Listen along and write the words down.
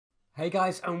Hey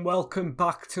guys, and welcome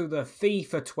back to the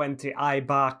FIFA 20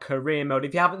 Eibar career mode.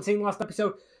 If you haven't seen the last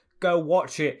episode, go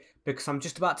watch it, because I'm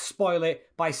just about to spoil it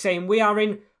by saying we are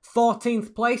in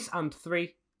 14th place, and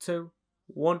 3, 2,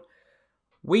 1.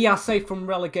 We are safe from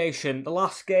relegation. The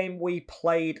last game we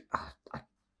played, I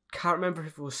can't remember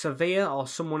if it was Sevilla or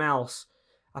someone else.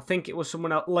 I think it was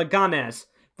someone else, Leganes.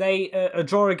 They, a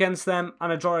draw against them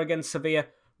and a draw against Sevilla,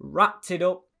 wrapped it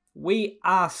up. We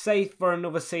are safe for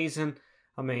another season.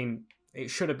 I mean, it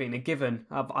should have been a given.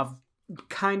 I've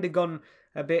kind of gone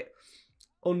a bit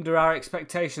under our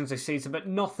expectations this season, but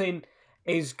nothing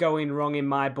is going wrong in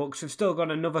my books. We've still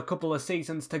got another couple of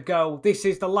seasons to go. This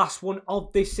is the last one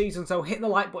of this season, so hit the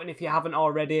like button if you haven't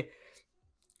already,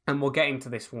 and we'll get into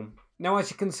this one. Now,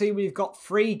 as you can see, we've got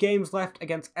 3 games left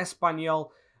against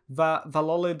Espanyol,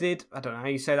 Valladolid, I don't know how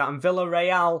you say that, and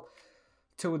Villarreal,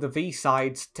 2 of the V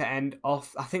sides to end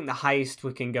off. I think the highest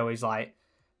we can go is like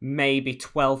maybe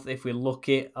 12th if we look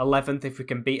it, 11th if we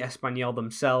can beat Espanyol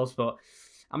themselves, but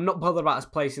I'm not bothered about us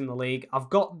placing the league.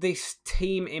 I've got this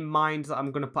team in mind that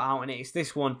I'm going to put out, and it's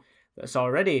this one that's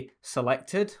already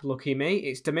selected. Lucky me.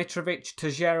 It's Dimitrovic,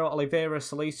 Tejero, Oliveira,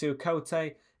 Salisu,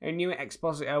 Cote, Inu,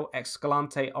 Exposito,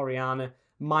 Escalante, Oriana,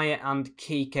 Maya, and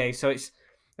Kike. So it's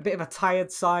a bit of a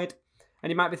tired side,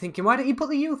 and you might be thinking, why don't you put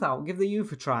the youth out? Give the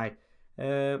youth a try.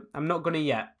 I'm not going to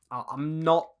yet. I'm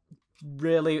not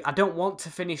really, I don't want to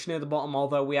finish near the bottom,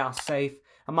 although we are safe.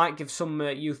 I might give some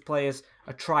youth players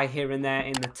a try here and there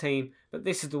in the team, but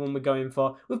this is the one we're going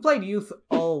for. We've played youth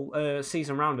all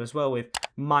season round as well, with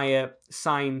Maya,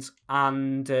 Sainz,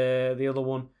 and the other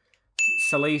one,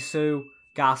 Salisu,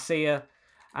 Garcia.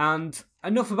 And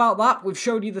enough about that. We've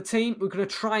showed you the team. We're going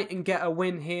to try and get a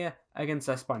win here against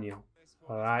Espanyol.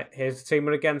 Alright, here's the team.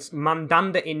 We're against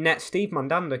Mandanda in net. Steve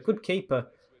Mandanda, good keeper.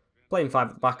 Playing 5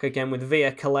 at the back again with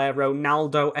Villa, Calero,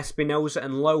 Naldo, Espinosa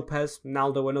and Lopez.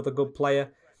 Naldo, another good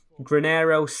player.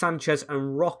 Granero, Sanchez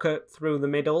and Roca through the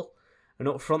middle. And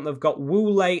up front they've got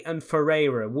Wooley and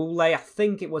Ferreira. Wooley, I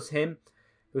think it was him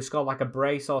who scored like a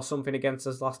brace or something against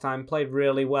us last time. Played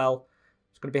really well.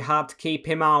 It's going to be hard to keep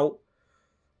him out.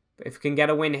 But if we can get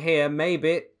a win here,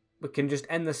 maybe we can just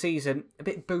end the season a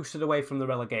bit boosted away from the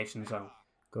relegation zone.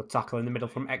 Good tackle in the middle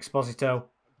from Exposito.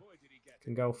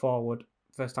 Can go forward.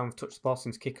 First time we've touched the ball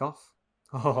since kick-off.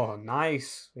 Oh,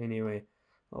 nice. Anyway,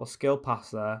 little skill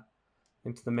pass there.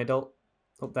 Into the middle.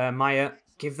 Up there, Maya.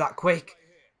 Give that quick.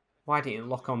 Why didn't you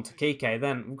lock on to Kike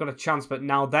then? We've got a chance, but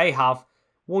now they have.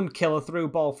 One killer through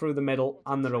ball through the middle,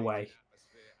 and they're away.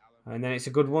 And then it's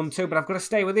a good one too, but I've got to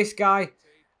stay with this guy.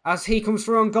 As he comes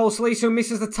through on goal, Salisu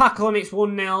misses the tackle, and it's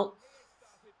 1-0.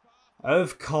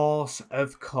 Of course,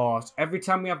 of course. Every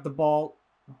time we have the ball,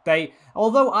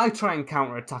 although I try and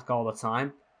counter-attack all the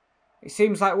time, it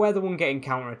seems like we're the one getting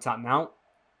counter-attacked now.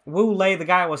 Wooley, the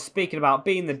guy I was speaking about,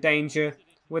 being the danger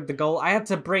with the goal. I had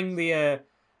to bring the,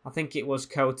 I think it was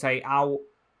Cote, out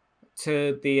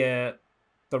to the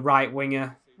right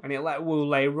winger, and it let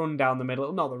Wooley run down the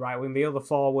middle. Not the right wing, the other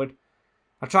forward.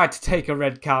 I tried to take a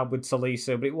red card with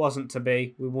Salisu, but it wasn't to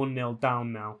be. We're 1-0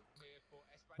 down now.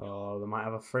 Oh, they might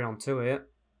have a 3-on-2 here.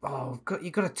 Oh,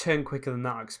 you've got to turn quicker than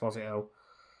that, Exposito.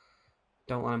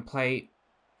 Don't let him play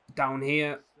down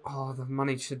here. Oh, they've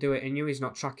managed to do it. Inui's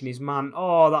not tracking his man.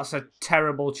 Oh, that's a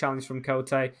terrible challenge from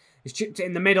Cote. He's chipped it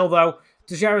in the middle, though.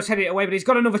 Tejero's headed it away, but he's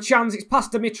got another chance. It's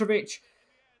past Dimitrovic.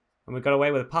 And we got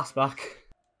away with a pass back.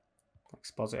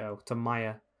 Exposito to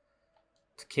Maya.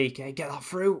 To Kike. Get that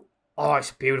through. Oh,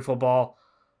 it's a beautiful ball.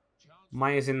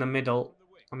 Maya's in the middle.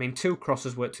 I mean, 2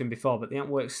 crosses worked to him before, but they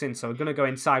haven't worked since. So we're going to go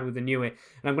inside with Inui. And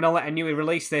I'm going to let Inui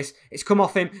release this. It's come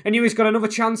off him. Inui's got another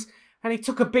chance. And he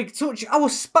took a big touch. I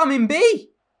was spamming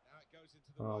B.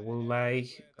 Oh,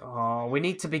 Wooley. Oh, we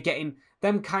need to be getting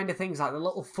them kind of things, like the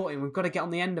little footing. We've got to get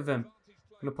on the end of them.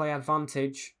 I'm going to play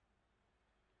advantage.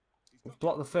 We've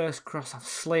blocked the first cross. I've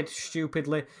slid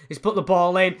stupidly. He's put the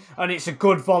ball in, and it's a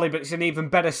good volley, but it's an even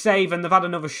better save, and they've had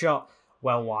another shot.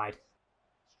 Well wide.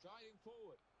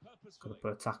 Got to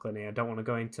put a tackle in here. I don't want to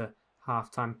go into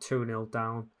half-time 2-0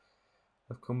 down.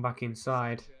 They've come back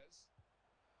inside.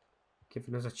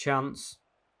 Giving us a chance.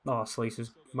 Oh,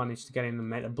 Salisa's managed to get in and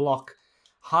make the block.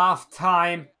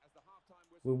 Half-time.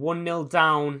 We're 1-0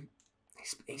 down.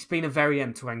 It's been a very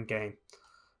end-to-end game.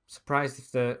 Surprised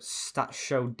if the stats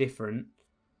show different.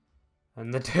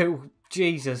 And they do.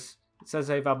 Jesus. It says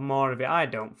they've had more of it. I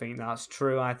don't think that's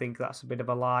true. I think that's a bit of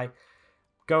a lie.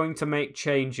 Going to make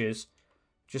changes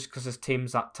just because this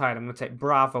team's that tired. I'm going to take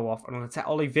Bravo off. And I'm going to take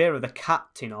Oliveira, the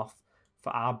captain, off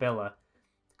for Arbilla.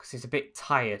 Because he's a bit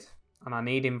tired. And I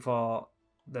need him for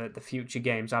the future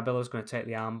games. Arbilla's going to take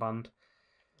the armband.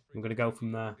 I'm going to go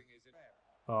from there.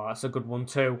 Oh, that's a good one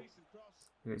too.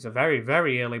 And it's a very,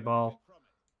 very early ball,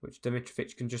 which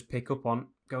Dimitrovic can just pick up on.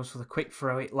 Goes for the quick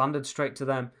throw. It landed straight to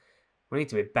them. We need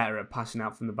to be better at passing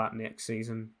out from the back next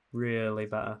season. Really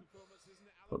better.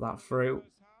 Put that through.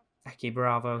 Eki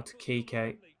Bravo to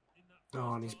Kike.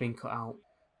 Oh, and he's been cut out.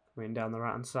 Coming down the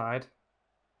right-hand side.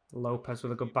 Lopez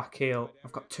with a good back heel.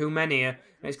 I've got too many here.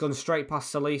 And it's gone straight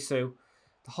past Salisu.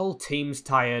 The whole team's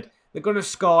tired. They're going to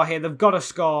score here. They've got to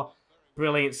score.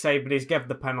 Brilliant save, but he's given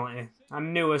the penalty. I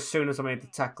knew as soon as I made the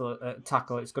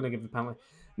tackle it's going to give the penalty.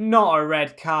 Not a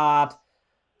red card.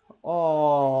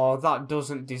 Oh, that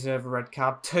doesn't deserve a red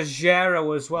card.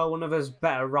 Tajero as well, one of his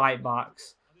better right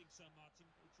backs.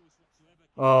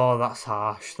 Oh, that's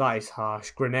harsh. That is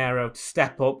harsh. Granero to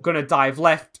step up. Going to dive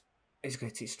left. He's going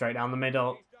to hit it straight down the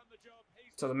middle.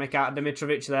 So they make out of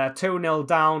Dimitrovic there. 2-0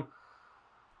 down.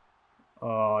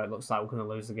 Oh, it looks like we're going to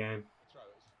lose the game.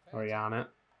 Oriana.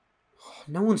 Oh,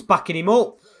 no one's backing him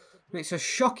up. It's a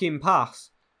shocking pass.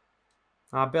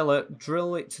 Arbilla,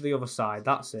 drill it to the other side.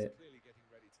 That's it.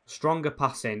 Stronger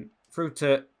passing. Through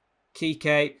to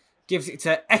Kike. Gives it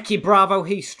to Eki Bravo.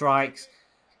 He strikes.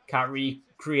 Can't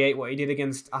recreate what he did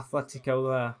against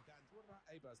Atletico there.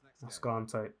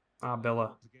 Escalante.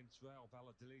 Arbilla.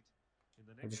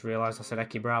 I just realised I said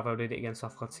Eki Bravo did it against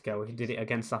Atletico. He did it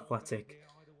against Athletic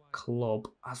Club.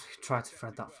 As we try to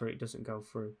thread that through, it doesn't go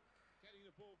through.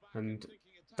 And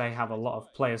they have a lot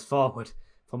of players forward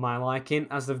for my liking,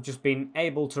 as they've just been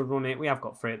able to run it. We have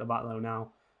got 3 at the back though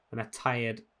now. And a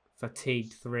tired,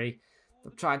 fatigued 3.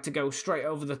 They've tried to go straight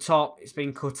over the top. It's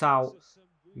been cut out.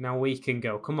 Now we can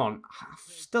go. Come on. I've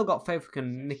still got faith we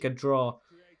can nick a draw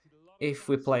if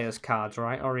we play as cards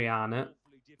right. Oriana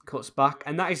cuts back.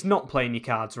 And that is not playing your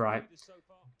cards right.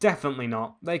 Definitely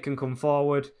not. They can come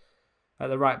forward at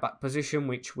the right back position,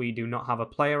 which we do not have a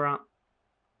player at.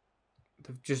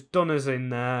 They've just done us in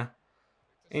there.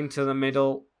 Into the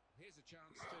middle.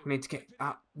 We need to get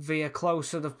Villa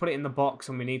closer. They've put it in the box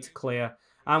and we need to clear.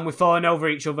 And we're falling over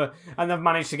each other. And they've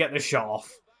managed to get the shot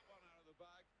off.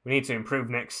 We need to improve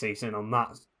next season on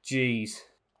that. Jeez.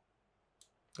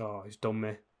 Oh, he's done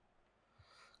me.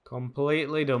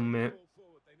 Completely done me.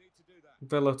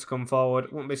 Villa to come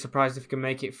forward. Wouldn't be surprised if he can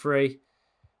make it free.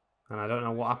 And I don't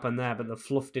know what happened there, but they've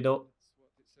fluffed it up.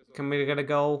 Can we get a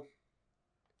goal?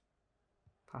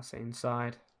 Pass it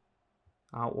inside.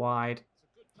 Out wide.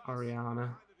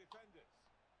 Oriana.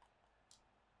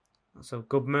 That's a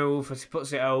good move as he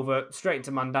puts it over. Straight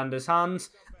into Mandanda's hands.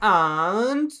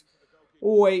 And...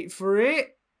 wait for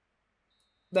it.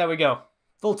 There we go.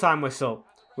 Full-time whistle.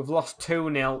 We've lost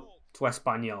 2-0 to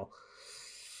Espanyol.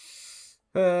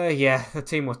 Yeah, the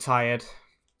team were tired.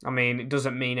 I mean, it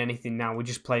doesn't mean anything now. We're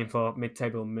just playing for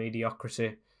mid-table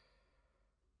mediocrity.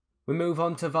 We move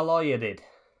on to Valladolid.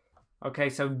 Okay,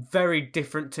 so very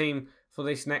different team for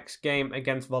this next game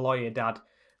against Valladolid,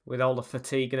 with all the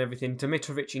fatigue and everything.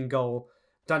 Dimitrovic in goal.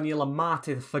 Daniel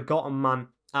Amati, the forgotten man,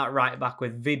 at right back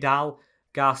with Vidal,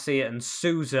 Garcia and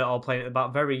Souza all playing at the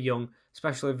back. Very young,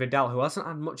 especially Vidal, who hasn't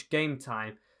had much game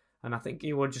time. And I think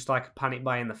he was just like a panic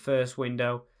buy in the first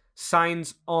window.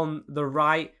 Signs on the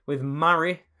right with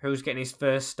Mari, who's getting his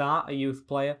first start, a youth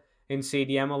player in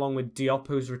CDM, along with Diop,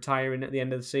 who's retiring at the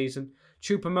end of the season.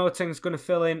 Choupo-Moting's going to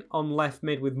fill in on left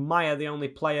mid with Maya, the only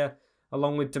player,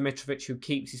 along with Dimitrovic, who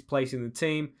keeps his place in the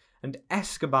team. And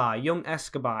Escobar, young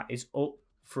Escobar, is up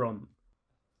front.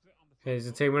 Here's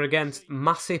the team we're against.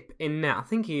 Masip in net. I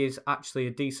think he is actually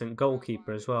a decent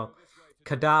goalkeeper as well.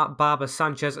 Kadar, Barber,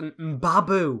 Sanchez, and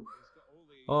Mbabu.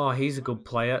 Oh, he's a good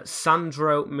player.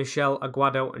 Sandro, Michel,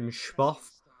 Aguado, and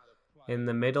Schboff in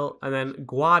the middle. And then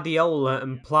Guardiola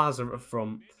and Plaza up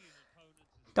front.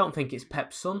 Don't think it's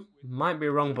Pep's son. Might be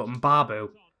wrong, but Mbabu,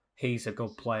 he's a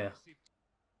good player.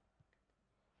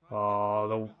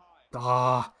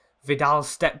 Vidal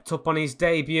stepped up on his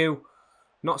debut.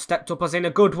 Not stepped up as in a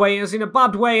good way, as in a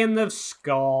bad way, and they've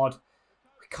scored.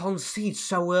 We concede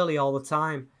so early all the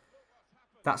time.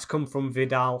 That's come from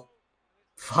Vidal.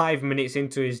 5 minutes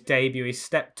into his debut, he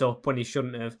stepped up when he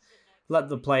shouldn't have. Let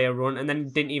the player run, and then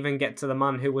didn't even get to the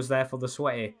man who was there for the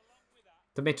sweaty.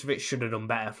 Dimitrovic should have done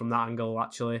better from that angle,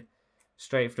 actually.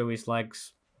 Straight through his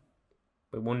legs.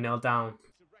 We're 1-0 down.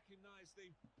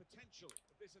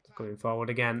 Going forward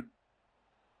again.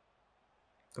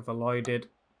 They've avoided.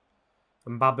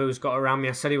 And Babu's got around me.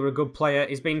 I said he was a good player.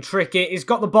 He's been tricky. He's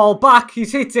got the ball back.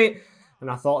 He's hit it.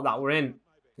 And I thought that were in.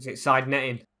 Is it side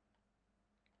netting?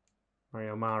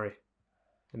 Mario Mari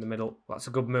in the middle. That's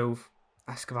a good move.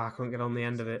 Escobar couldn't get on the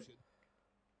end of it.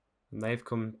 And they've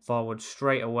come forward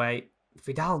straight away.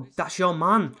 Vidal, that's your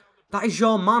man. That is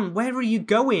your man. Where are you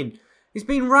going? He's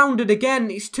been rounded again.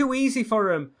 It's too easy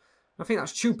for him. I think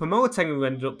that's Choupo-Moting who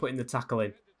ended up putting the tackle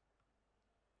in.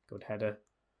 Good header.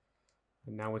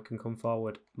 And now we can come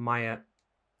forward. Maya,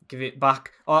 give it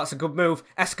back. Oh, that's a good move.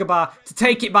 Escobar to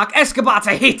take it back. Escobar to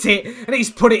hit it. And he's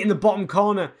put it in the bottom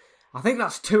corner. I think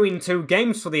that's 2 in 2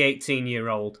 games for the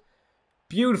 18-year-old.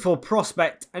 Beautiful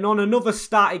prospect. And on another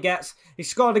start he gets. He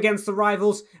scored against the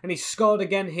rivals. And he scored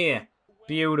again here.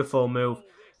 Beautiful move.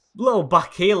 Little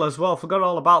back heel as well. Forgot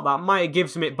all about that. Maya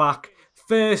gives him it back.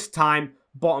 First time,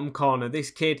 bottom corner. This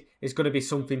kid is going to be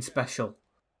something special.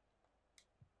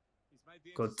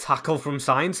 Good tackle from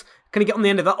Sainz. Can he get on the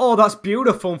end of that? Oh, that's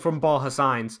beautiful from Borja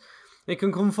Sainz. He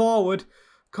can come forward.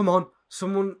 Come on.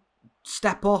 Someone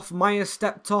step off. Maya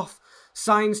stepped off.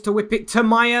 Sainz to whip it to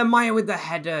Maya. Maya with the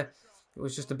header. It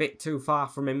was just a bit too far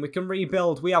from him. We can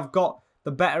rebuild. We have got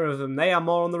the better of them. They are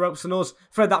more on the ropes than us.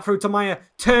 Thread that through to Maya.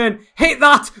 Turn. Hit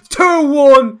that.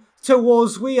 2-1 to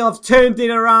us. We have turned it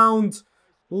around.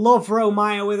 Lovro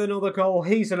Maya with another goal.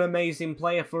 He's an amazing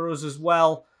player for us as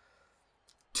well.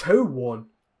 2-1.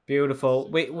 Beautiful.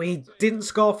 We didn't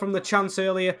score from the chance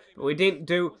earlier, but we didn't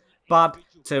do bad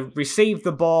to receive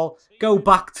the ball, go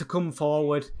back to come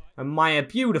forward, and Maya,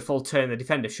 beautiful turn. The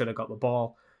defender should have got the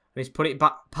ball. And he's put it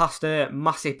back past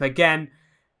Masip again,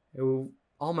 who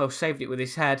almost saved it with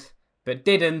his head, but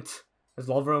didn't, as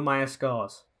Lovro Maya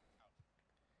scores.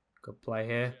 Good play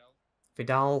here.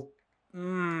 Vidal, he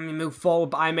moved forward,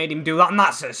 but I made him do that, and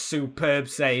that's a superb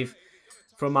save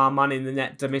from our man in the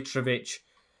net, Dimitrovic.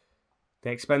 The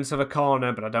expense of a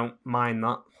corner, but I don't mind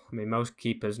that. I mean, most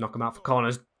keepers knock them out for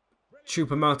corners.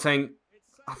 Choupo-Moting,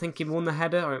 I think he won the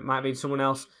header, or it might have been someone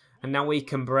else. And now we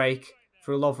can break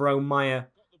through Lovro Maya.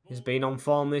 He's been on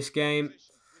form this game.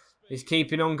 He's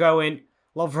keeping on going.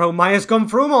 Lovro Maya's gone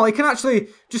through them all. He can actually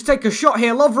just take a shot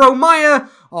here. Lovro Maya.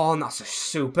 Oh, and that's a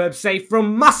superb save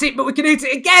from Masip, but we can hit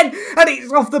it again. And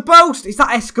it's off the post. Is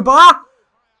that Escobar?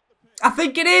 I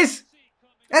think it is.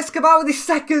 Escobar with his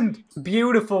second.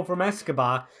 Beautiful from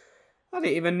Escobar. I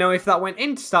didn't even know if that went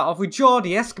in to start off with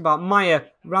Jordi. Escobar. Maya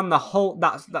ran the whole...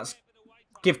 That's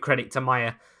give credit to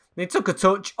Maya. He took a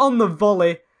touch on the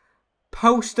volley.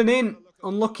 Post and in.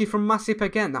 Unlucky from Masip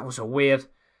again. That was a weird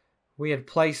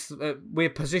place,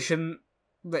 weird position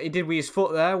that he did with his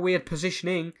foot there. Weird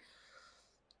positioning.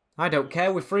 I don't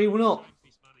care. We're 3-1 up.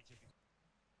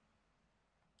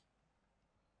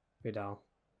 Vidal.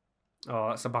 Oh,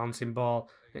 that's a bouncing ball.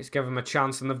 It's given him a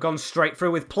chance, and they've gone straight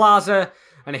through with Plaza,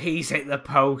 and he's hit the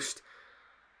post.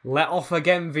 Let off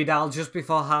again, Vidal, just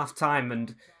before half-time,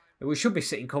 and we should be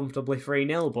sitting comfortably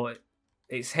 3-0, but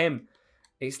it's him.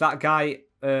 It's that guy,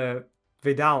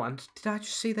 Vidal, and did I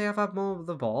just see they have had more of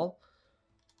the ball?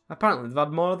 Apparently they've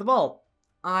had more of the ball.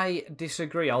 I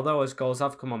disagree, although as goals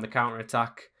have come on the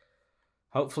counter-attack.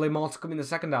 Hopefully more to come in the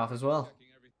second half as well.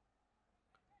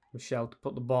 Michel to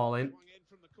put the ball in.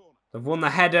 They've won the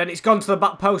header and it's gone to the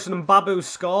back post and Mbabu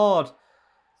scored.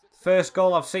 First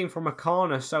goal I've seen from a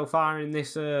corner so far in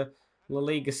this La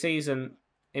Liga season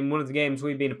in one of the games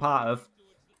we've been a part of.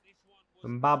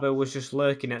 Mbabu was just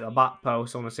lurking at the back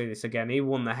post. I want to see this again. He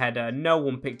won the header. No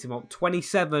one picked him up.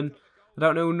 27. I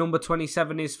don't know who number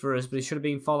 27 is for us, but he should have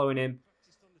been following him.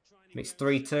 And it's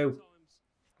 3-2.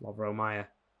 Lovro Maya.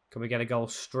 Can we get a goal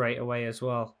straight away as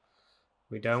well?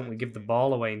 We don't. We give the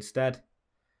ball away instead.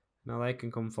 Now they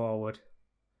can come forward.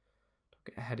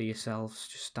 Don't get ahead of yourselves.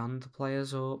 Just stand the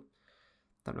players up.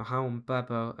 Don't know how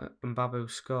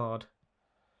Mbabu scored.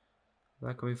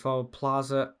 They're coming forward.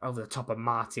 Plaza over the top of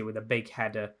Marty with a big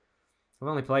header. I've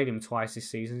only played him twice this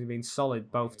season. He's been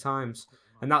solid both times.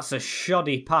 And that's a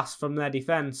shoddy pass from their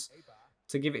defence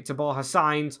to give it to Borja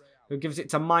Sainz, who gives it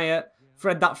to Maya.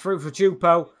 Thread that through for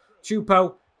Choupo.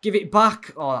 Choupo, give it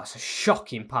back. Oh, that's a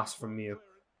shocking pass from you.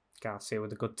 Garcia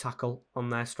with a good tackle on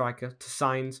their striker. To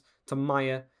Sainz, to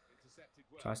Maya.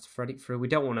 Tries to thread it through. We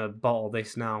don't want to bottle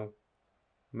this now.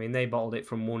 I mean, they bottled it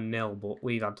from 1-0, but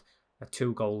we've had a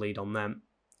 2-goal lead on them.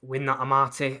 Win that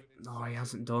Amati. Oh, he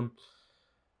hasn't done. And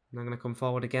they're going to come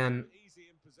forward again.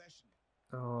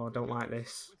 Oh, don't like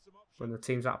this. When the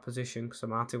team's out of position, because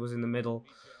Amati was in the middle.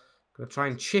 Going to try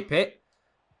and chip it.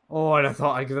 Oh, and I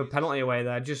thought I'd give a penalty away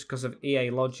there just because of EA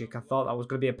logic. I thought that was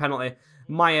going to be a penalty.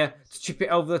 Maya to chip it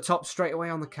over the top straight away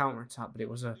on the counter-attack, but it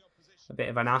was a bit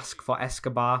of an ask for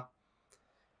Escobar.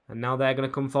 And now they're going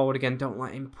to come forward again. Don't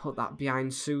let him put that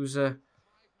behind Souza.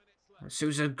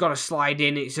 Souza got to slide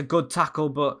in. It's a good tackle,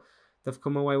 but they've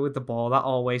come away with the ball. That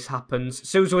always happens.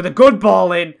 Souza with a good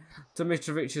ball in.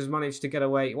 Dimitrovic has managed to get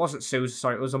away. It wasn't Souza,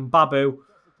 sorry. It was Mbabu.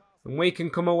 And we can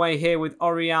come away here with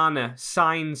Oriana.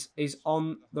 Sainz is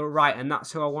on the right, and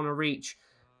that's who I want to reach.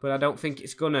 But I don't think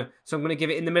it's going to. So I'm going to give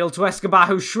it in the middle to Escobar,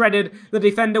 who shredded the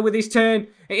defender with his turn.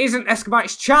 It isn't Escobar,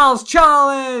 it's Charles.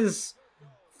 Charles!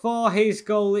 for his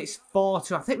goal. It's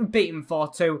 4-2. I think we beat him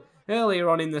 4-2 earlier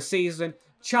on in the season.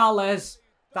 Charles,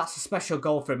 that's a special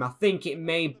goal for him. I think it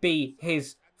may be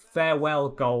his farewell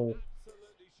goal.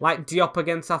 Like Diop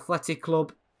against Athletic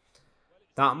Club.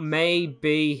 That may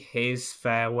be his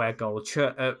farewell goal.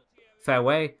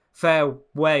 Farewell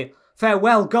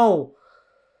goal.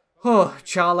 Oh,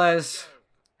 Charles.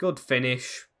 Good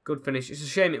finish. Good finish. It's a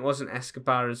shame it wasn't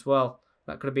Escobar as well.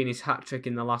 That could have been his hat-trick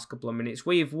in the last couple of minutes.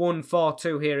 We've won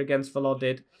 4-2 here against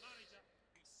Valladolid.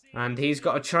 And he's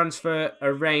got a transfer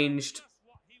arranged.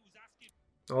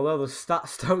 Although the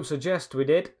stats don't suggest we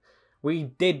did. We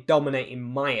did dominate in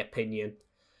my opinion.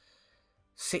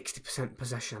 60%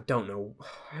 possession. I don't know.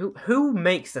 Who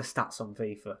makes the stats on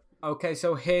FIFA? Okay,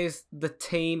 so here's the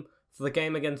team for the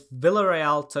game against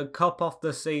Villarreal to cap off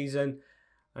the season.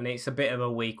 And it's a bit of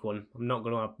a weak one. I'm not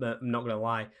gonna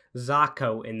lie.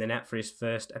 Zarco in the net for his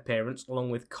first appearance,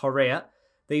 along with Correa.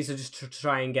 These are just to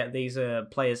try and get these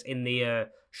players in the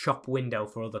shop window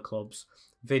for other clubs.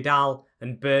 Vidal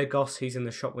and Burgos, he's in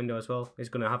the shop window as well. He's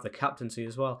going to have the captaincy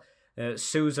as well.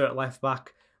 Souza at left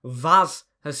back. Vaz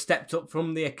has stepped up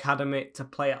from the academy to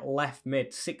play at left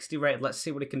mid. 60 rated. Let's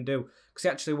see what he can do. Because he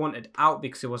actually wanted out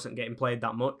because he wasn't getting played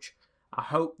that much. I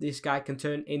hope this guy can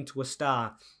turn into a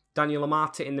star. Daniel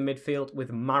Amati in the midfield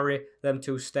with Murray. Them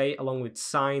two stay along with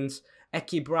Sainz.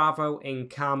 Eki Bravo in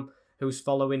Cam, who's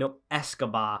following up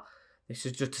Escobar. This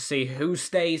is just to see who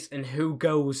stays and who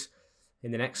goes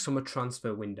in the next summer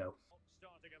transfer window.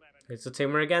 Here's the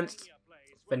team we're against.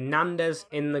 Fernandez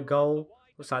in the goal.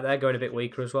 Looks like they're going a bit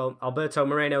weaker as well. Alberto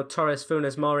Moreno, Torres,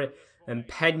 Funes Mori and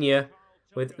Peña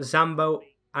with Zambo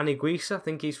Aniguisa. I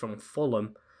think he's from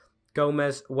Fulham.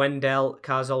 Gomez, Wendell,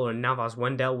 Cazorla and Navas.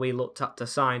 Wendell we looked at to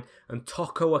sign. And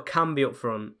Toko Akambi up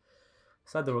front.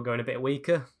 Said they were going a bit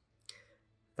weaker.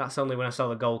 That's only when I saw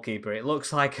the goalkeeper. It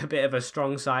looks like a bit of a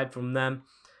strong side from them.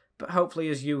 But hopefully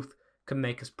his youth can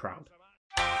make us proud.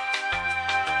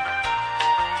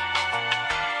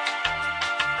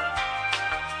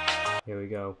 Here we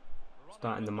go.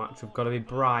 Starting the match. We've got to be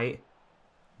bright.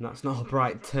 And that's not a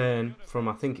bright turn from,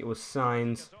 I think it was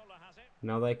Sainz.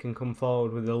 Now they can come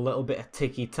forward with a little bit of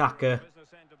tiki-taka.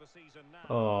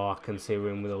 Oh, I can see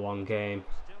we're in with a long game.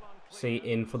 See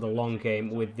in for the long game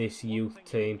with this youth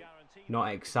team.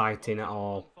 Not exciting at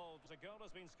all.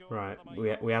 Right,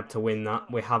 we had to win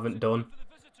that. We haven't done.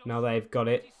 Now they've got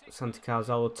it. Santi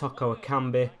Cazorla, Toko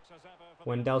Akambi.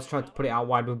 Wendell's tried to put it out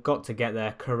wide. We've got to get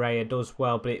there. Correa does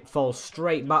well, but it falls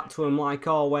straight back to him like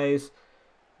always.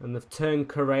 And they've turned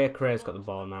Correa. Correa's got the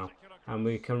ball now. And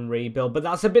we can rebuild. But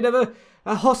that's a bit of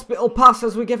a hospital pass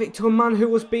as we give it to a man who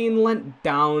was being lent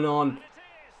down on.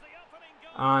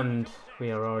 And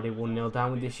we are already 1-0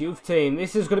 down with this youth team.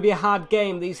 This is going to be a hard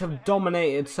game. These have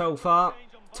dominated so far.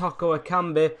 Toko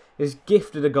Akambi is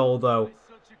gifted a goal though.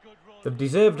 They've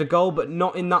deserved a goal, but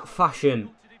not in that fashion.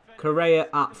 Correa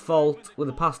at fault with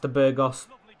a pass to Burgos.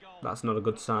 That's not a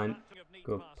good sign.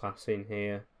 Good passing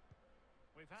here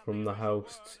from the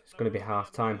hosts. It's going to be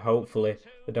half-time, hopefully.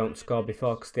 They don't score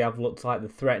before because they have looked like they're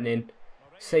threatening.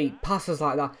 See, passes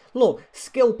like that. Look,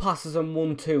 skill passes and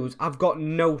 1-2s. I've got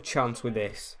no chance with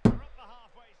this.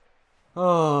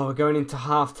 Oh, we're going into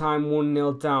half-time,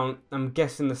 1-0 down. I'm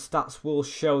guessing the stats will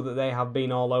show that they have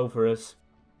been all over us.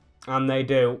 And they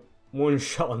do. One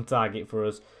shot on target for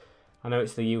us. I know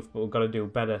it's the youth, but we've got to do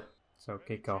better. So,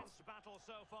 kick off.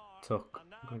 Tuck.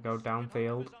 I'm going to go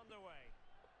downfield.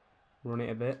 Run it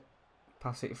a bit.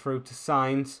 Pass it through to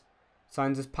Sainz.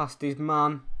 Sainz has passed his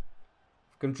man.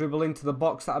 If we can dribble into the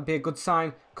box, that would be a good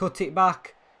sign. Cut it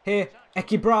back. Here,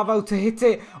 Eki Bravo to hit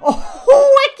it.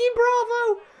 Oh, Eki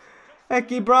Bravo!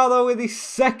 Eki Bravo with his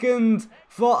second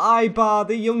for Eibar,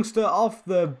 the youngster off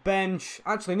the bench.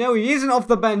 Actually, no, he isn't off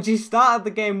the bench. He started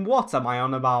the game. What am I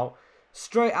on about?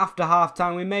 Straight after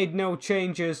half-time, we made no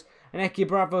changes. And Eki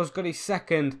Bravo's got his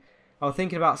second. I was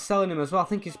thinking about selling him as well. I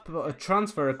think he's put a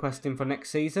transfer request in for next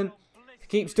season. If he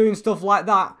keeps doing stuff like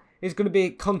that, he's going to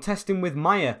be contesting with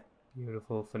Maya.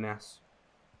 Beautiful finesse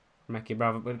from Eki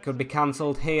Bravo, but it could be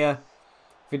cancelled here.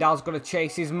 Vidal's got to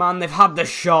chase his man. They've had the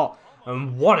shot.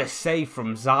 And what a save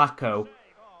from Zarco.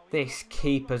 This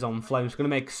keeper's on flames. Going to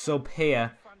make a sub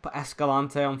here. Put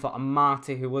Escalante on for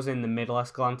Amati, who was in the middle.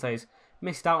 Escalante's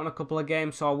missed out on a couple of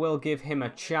games, so I will give him a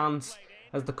chance.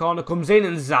 As the corner comes in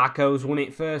and Zarco's won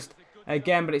it first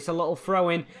again, but it's a little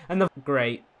throw-in. And the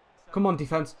great. Come on,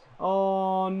 defence.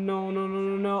 Oh, no, no, no,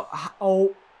 no, no.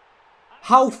 Oh.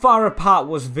 How far apart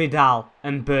was Vidal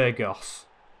and Burgos?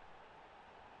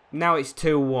 Now it's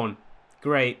 2-1.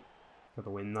 Great. Got to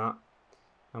win that.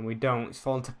 And we don't. It's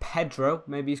fallen to Pedro.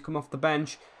 Maybe he's come off the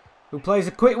bench. Who plays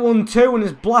a quick 1-2 and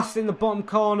is blasted in the bottom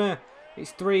corner.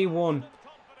 It's 3-1.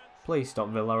 Please stop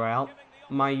Villarreal.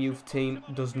 My youth team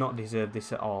does not deserve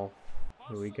this at all.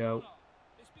 Here we go.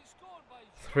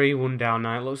 3-1 down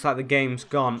now. It looks like the game's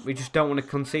gone. We just don't want to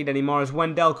concede anymore as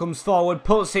Wendell comes forward,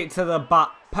 puts it to the back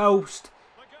post.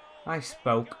 I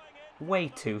spoke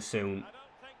way too soon.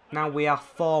 Now we are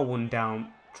 4-1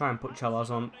 down. Try and put Chalas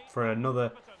on for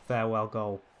another farewell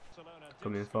goal.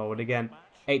 Coming forward again.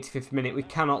 85th minute. We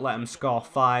cannot let them score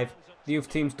 5. The youth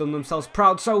team's done themselves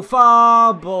proud so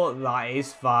far, but that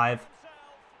is 5.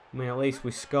 I mean, at least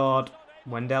we scored.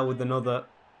 Wendell with another.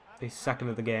 His second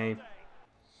of the game.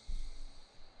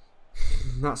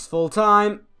 That's full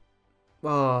time.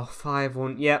 Oh,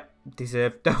 5-1. Yep,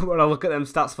 deserved. Don't want to look at them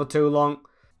stats for too long.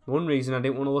 One reason I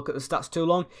didn't want to look at the stats too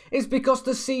long is because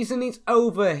the season is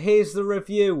over. Here's the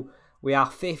review. We are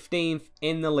 15th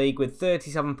in the league with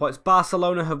 37 points.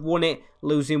 Barcelona have won it,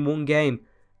 losing 1 game.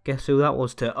 Guess who that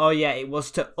was to? Oh yeah, it was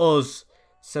to us.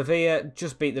 Sevilla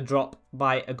just beat the drop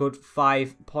by a good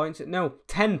 5 points. No,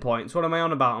 10 points. What am I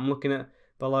on about? I'm looking at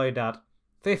Velocidad.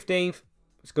 15th.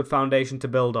 It's a good foundation to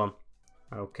build on.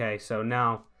 Okay, so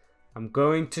now I'm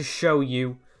going to show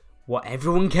you what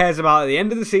everyone cares about at the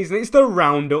end of the season. It's the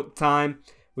roundup time.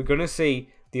 We're going to see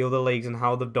the other leagues and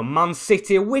how they've done. Man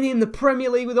City are winning the Premier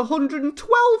League with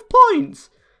 112 points.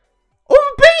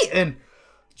 Unbeaten.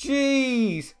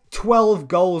 Jeez. 12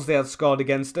 goals they had scored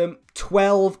against them.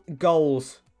 12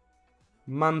 goals.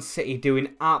 Man City doing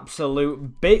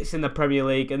absolute bits in the Premier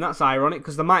League. And that's ironic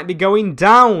because they might be going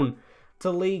down to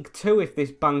League 2 if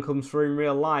this ban comes through in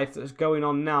real life that's going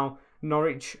on now.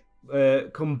 Norwich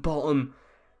come bottom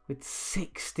with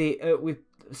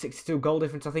 62 goal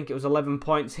difference. I think it was 11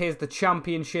 points. Here's the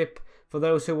Championship for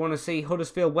those who want to see.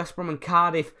 Huddersfield, West Brom and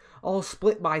Cardiff all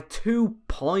split by 2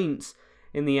 points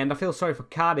in the end. I feel sorry for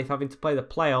Cardiff having to play the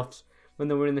playoffs when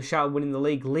they were in the shout of winning the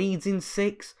league. Leeds in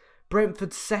 6th.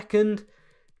 Brentford 2nd.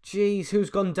 Jeez,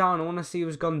 who's gone down? I want to see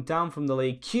who's gone down from the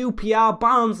league. QPR,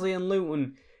 Barnsley and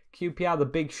Luton. QPR, the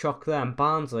big shock there. And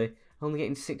Barnsley only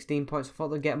getting 16 points. I thought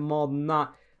they'd get more than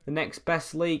that. The next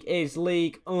best league is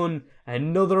League One.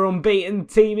 Another unbeaten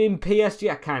team in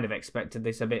PSG. I kind of expected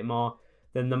this a bit more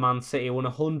than the Man City. Won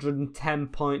 110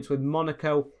 points with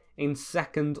Monaco in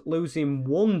 2nd, losing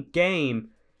 1 game.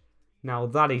 Now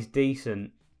that is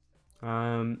decent.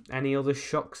 Any other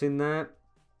shocks in there?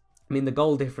 I mean, the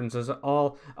goal differences are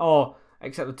all... Oh,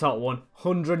 except the top one.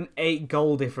 108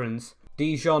 goal difference.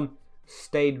 Dijon,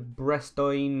 Stade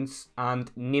Brestoins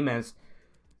and Nimes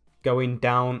going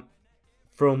down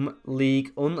from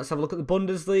League One. Let's have a look at the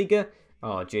Bundesliga.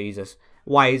 Oh, Jesus.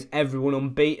 Why is everyone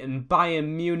unbeaten? Bayern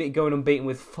Munich going unbeaten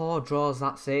with 4 draws.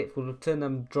 That's it. We'll turn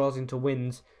them draws into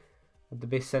wins. The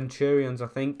big Centurions, I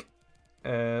think.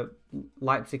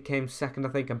 Leipzig came 2nd, I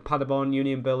think. And Paderborn,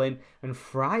 Union Berlin and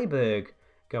Freiburg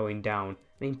going down.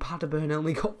 I mean, Paderborn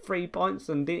only got 3 points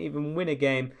and didn't even win a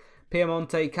game.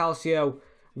 Piemonte Calcio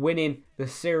winning the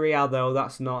Serie A, though.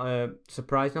 That's not a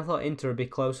surprise. I thought Inter would be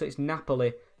closer. It's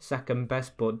Napoli, 2nd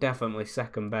best, but definitely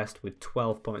 2nd best with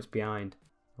 12 points behind.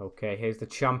 Okay, here's the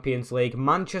Champions League.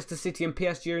 Manchester City and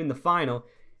PSG are in the final.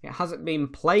 It hasn't been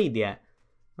played yet.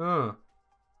 Oh,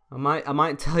 I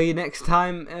might tell you next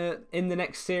time in the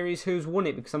next series who's won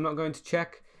it, because I'm not going to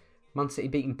check. Man City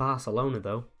beating Barcelona,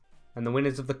 though. And the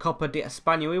winners of the Copa de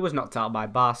España, he was knocked out by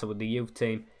Barca with the youth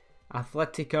team.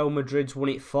 Atletico Madrid's won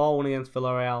it 4-1 against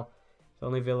Villarreal. If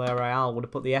only Villarreal would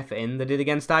have put the effort in they did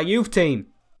against our youth team.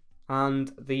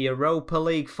 And the Europa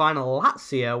League final,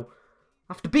 Lazio,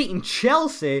 after beating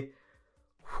Chelsea.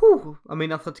 Whew, I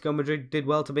mean, Atletico Madrid did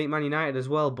well to beat Man United as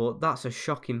well, but that's a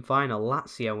shocking final.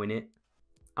 Lazio in it.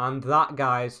 And that,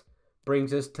 guys,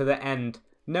 brings us to the end.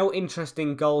 No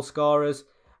interesting goal scorers.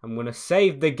 I'm going to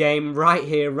save the game right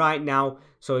here, right now.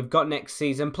 So we've got next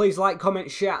season. Please like,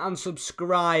 comment, share and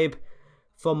subscribe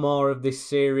for more of this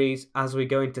series as we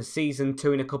go into Season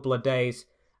 2 in a couple of days.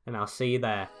 And I'll see you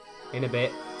there in a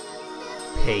bit.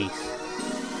 Peace.